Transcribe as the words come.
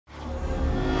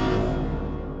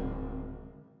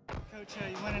Coach,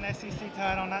 you win an SEC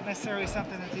title, not necessarily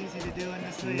something that's easy to do in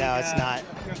this league. No, it's not.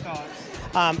 Your thoughts?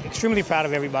 I'm extremely proud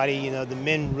of everybody. You know, the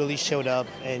men really showed up,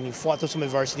 and you fought through some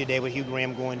adversity today with Hugh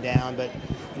Graham going down. But,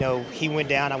 you know, he went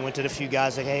down. I went to the few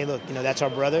guys like, hey, look, you know, that's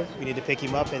our brother. We need to pick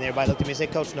him up. And everybody looked at me and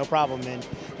said, Coach, no problem. And,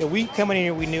 you know, we coming in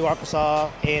here, we knew Arkansas,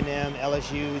 A&M,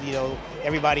 LSU, you know,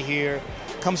 everybody here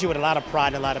comes here with a lot of pride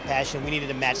and a lot of passion. We needed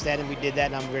to match that, and we did that,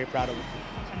 and I'm very proud of it.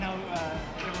 I know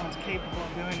everyone's capable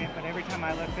of doing it, but every time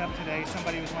I looked up today,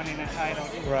 somebody was winning a title.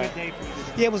 It was a good day for you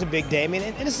today. Yeah, it was a big day. I mean,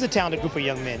 and this is a talented group of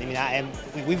young men. I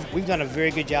mean, we've done a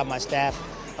very good job, my staff,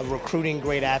 of recruiting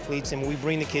great athletes, and when we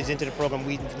bring the kids into the program,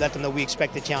 we let them know we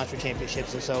expect the challenge for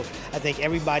championships. And so I think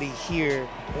everybody here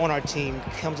on our team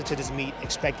comes into this meet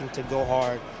expecting to go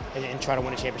hard and try to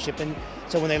win a championship. And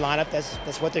so when they line up,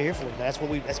 that's what they're here for. That's what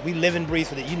we live and breathe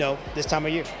for it, you know, this time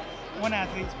of year. One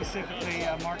athlete specifically,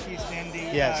 Marquis Dendy,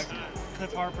 yes.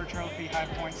 Cliff Harper Trophy, high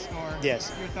point scorer.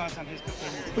 Yes. Your thoughts on his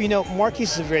performance? Well, you know, Marquis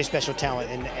is a very special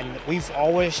talent, and we've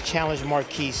always challenged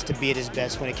Marquis to be at his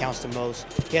best when it counts the most.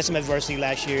 He had some adversity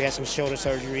last year. He had some shoulder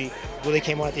surgery. Really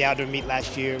came on at the outdoor meet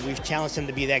last year. We've challenged him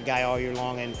to be that guy all year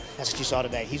long, and that's what you saw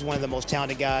today. He's one of the most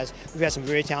talented guys. We've had some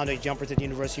very talented jumpers at the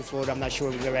University of Florida. I'm not sure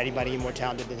we've ever had anybody more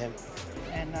talented than him.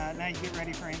 And now you get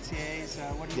ready for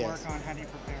NCAAs. What do you work on? How do you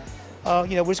prepare?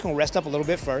 You know, we're just going to rest up a little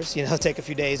bit first, you know, take a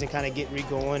few days and kind of get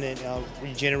re-going and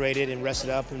regenerated and rested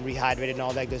up and rehydrated and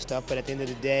all that good stuff. But at the end of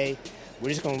the day, we're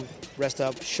just going to rest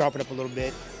up, sharpen up a little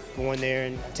bit, go in there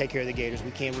and take care of the Gators.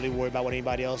 We can't really worry about what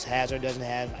anybody else has or doesn't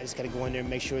have. I just got to go in there and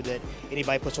make sure that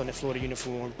anybody puts on the Florida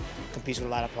uniform competes with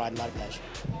a lot of pride and a lot of passion.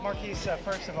 Marquis,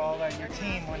 first of all, your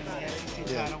team winning the SEC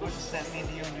title, what does that mean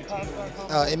to you and your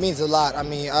team? It means a lot. I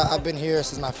mean, I've been here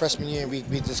since my freshman year, and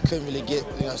we just couldn't really get,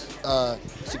 you know,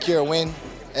 secure a win,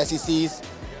 SECs.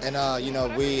 And, you know,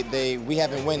 we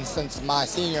haven't won since my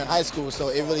senior year in high school, so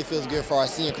it really feels good for our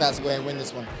senior class to go ahead and win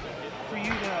this one. For you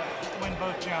to win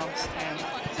both jumps and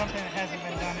something that hasn't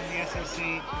been done in the SEC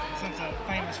since a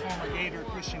famous former Gator,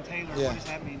 Christian Taylor, what does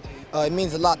that mean to you? It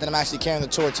means a lot that I'm actually carrying the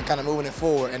torch and kind of moving it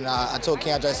forward. And I told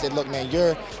Kendra, I said, look, man,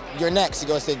 you're next. He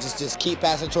goes, just keep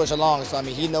passing the torch along. So, I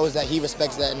mean, he knows that, he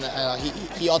respects that, and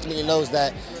he ultimately knows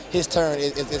that his turn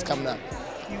is coming up.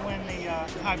 You win the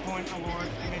High Point Award,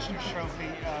 Commissioner's Trophy.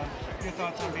 Your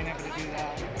thoughts on being able to do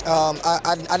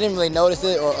that? I didn't really notice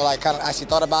it or like kind of actually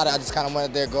thought about it. I just kind of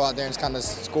went there, go out there and just kind of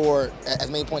score as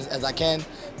many points as I can,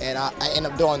 and I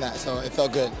ended up doing that, so it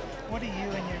felt good. What do you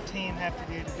and your team have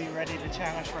to do to be ready to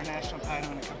challenge for a national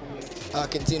title in a couple of weeks?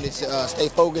 Continue to stay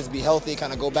focused, be healthy,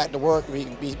 kind of go back to work.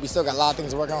 We still got a lot of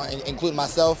things to work on, including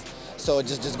myself. So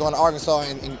just going to Arkansas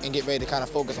and get ready to kind of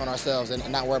focus on ourselves and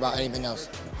not worry about anything else.